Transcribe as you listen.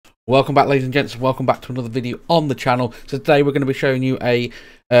Welcome back, ladies and gents. Welcome back to another video on the channel. So today we're going to be showing you a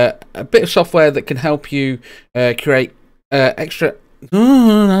bit of software that can help you create extra.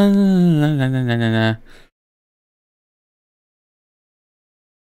 Welcome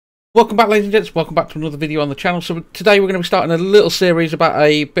back, ladies and gents. Welcome back to another video on the channel. So today we're going to be starting a little series about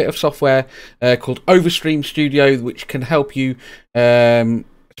a bit of software called OverStream Studio, which can help you,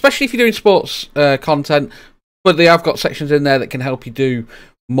 especially if you're doing sports content. But they have got sections in there that can help you do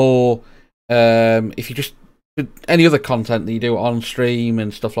more if you just any other content that you do on stream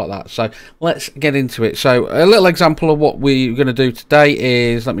and stuff like that. So let's get into it. So a little example of what we're going to do today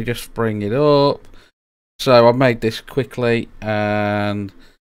is, let me just bring it up. So I made this quickly and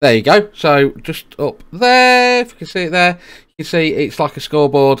there you go. So just up there, if you can see it there, you can see it's like a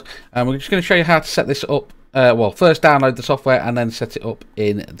scoreboard, and we're just going to show you how to set this up. Well, first download the software and then set it up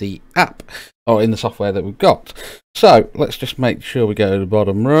in the app or in the software that we've got. So let's just make sure we go to the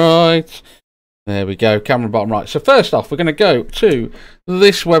bottom right. There we go, camera bottom right. So first off, we're going to go to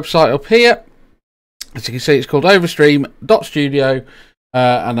this website up here. As you can see, it's called overstream.studio,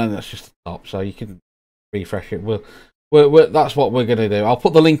 and then that's just the top, so you can refresh it. That's what we're going to do. I'll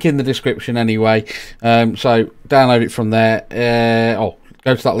put the link in the description anyway. So download it from there.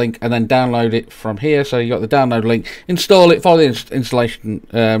 Go to that link and then download it from here. So you got the download link. Install it. Follow the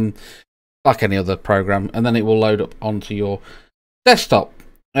installation like any other program, and then it will load up onto your desktop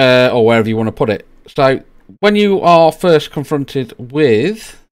or wherever you want to put it. So when you are first confronted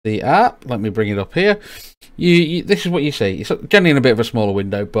with the app, let me bring it up here. This is what you see. It's generally in a bit of a smaller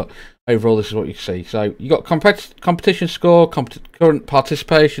window, but overall this is what you see. So you got competition score, current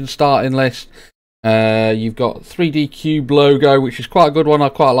participation, starting list. You've got 3D cube logo, which is quite a good one. I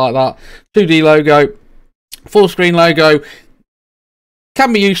quite like that. 2D logo, full screen logo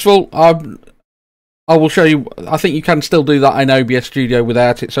can be useful. I will show you. I think you can still do that in OBS Studio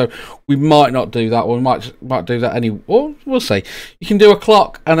without it, so we might not do that. We might do that anyway. We'll see. You can do a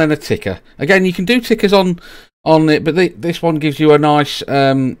clock and then a ticker. Again, you can do tickers on it, but this one gives you a nice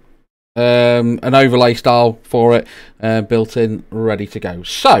an overlay style for it, built in, ready to go.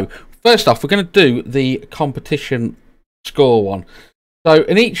 So first off, we're going to do the competition score one. So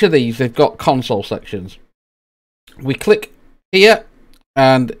in each of these, they've got console sections. We click here,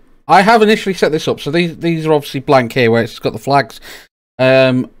 and I have initially set this up. So these are obviously blank here, where it's got the flags,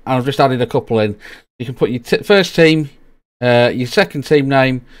 and I've just added a couple in. You can put your first team, your second team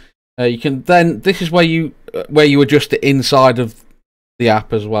name. You can then, this is where you adjust it inside of the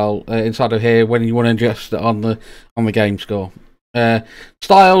app as well, inside of here when you want to adjust it on the game score.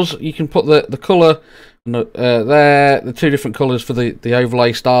 Styles, you can put the colour there, the two different colours for the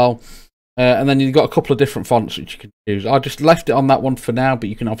overlay style, and then you've got a couple of different fonts which you can choose. I just left it on that one for now, but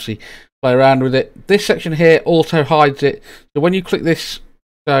you can obviously play around with it. This section here auto hides it, so when you click this,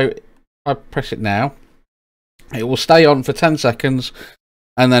 so if I press it now, it will stay on for 10 seconds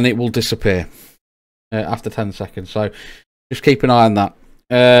and then it will disappear after 10 seconds, so just keep an eye on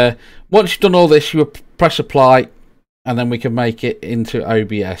that. Once you've done all this, you press apply, and then we can make it into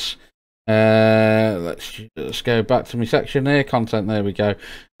OBS. Let's go back to my section here, content, there we go.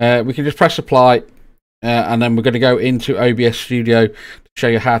 We can just press apply, and then we're going to go into OBS Studio to show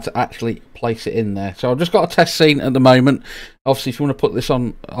you how to actually place it in there. So I've just got a test scene at the moment. Obviously, if you want to put this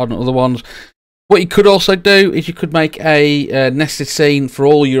on other ones, what you could also do is you could make a nested scene for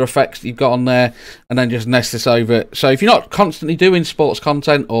all your effects that you've got on there, and then just nest this over. So if you're not constantly doing sports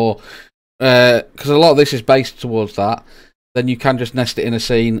content, or because a lot of this is based towards that, then you can just nest it in a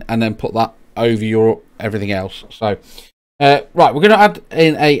scene and then put that over your everything else. So right, we're going to add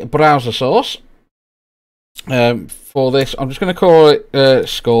in a browser source for this. I'm just going to call it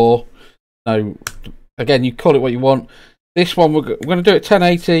score. No, again, you call it what you want. This one we're going to do it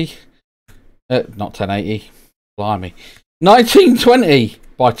 1080, not 1080, blimey, 1920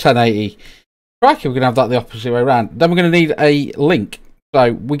 by 1080. Crikey, we're going to have that the opposite way around. Then we're going to need a link.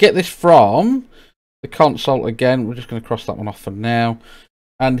 So we get this from the console again. We're just going to cross that one off for now.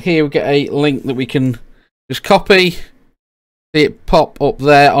 And here we get a link that we can just copy. See it pop up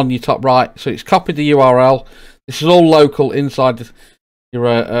there on your top right. So it's copied the URL. This is all local inside your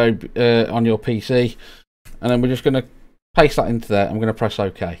on your PC. And then we're just going to paste that into there. I'm going to press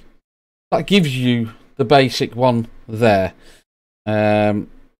OK. That gives you the basic one there.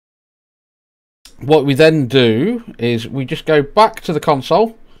 What we then do is we just go back to the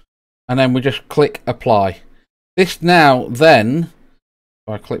console, and then we just click apply. This now then,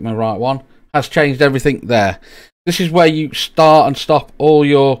 if I click my right one, has changed everything there. This is where you start and stop all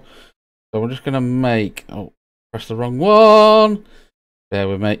your. So we're just going to make. Oh, press the wrong one. There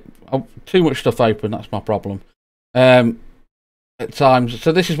we make. Oh, too much stuff open. That's my problem. at times.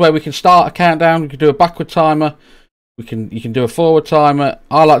 So this is where we can start a countdown. We can do a backward timer. You can do a forward timer.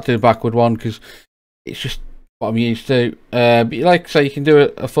 I like to do a backward one because it's just what I'm used to. But like I say, you can do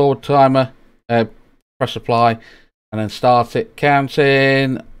a forward timer. Press apply and then start it.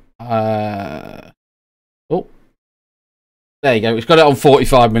 Counting. Oh, there you go. It's got it on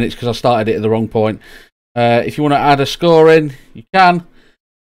 45 minutes because I started it at the wrong point. If you want to add a score in, you can,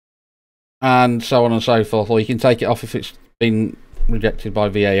 and so on and so forth. Or you can take it off if it's been rejected by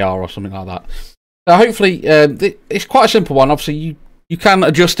VAR or something like that. So hopefully, it's quite a simple one. Obviously, you can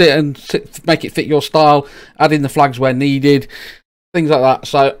adjust it and make it fit your style, add in the flags where needed, things like that.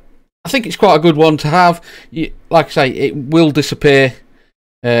 So I think it's quite a good one to have. Like I say, it will disappear.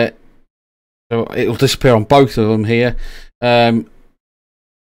 So it will disappear on both of them here. And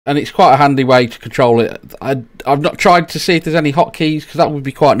it's quite a handy way to control it. I've not tried to see if there's any hotkeys, because that would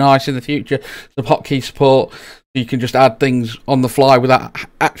be quite nice in the future. Some hotkey support. You can just add things on the fly without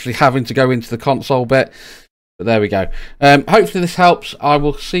actually having to go into the console bit. But there we go. Hopefully this helps. I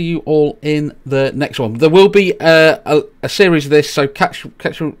will see you all in the next one. There will be a series of this, so catch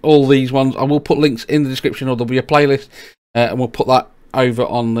all these ones. I will put links in the description, or there'll be a playlist, and we'll put that over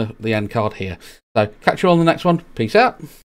on the end card here. So catch you all in the next one. Peace out.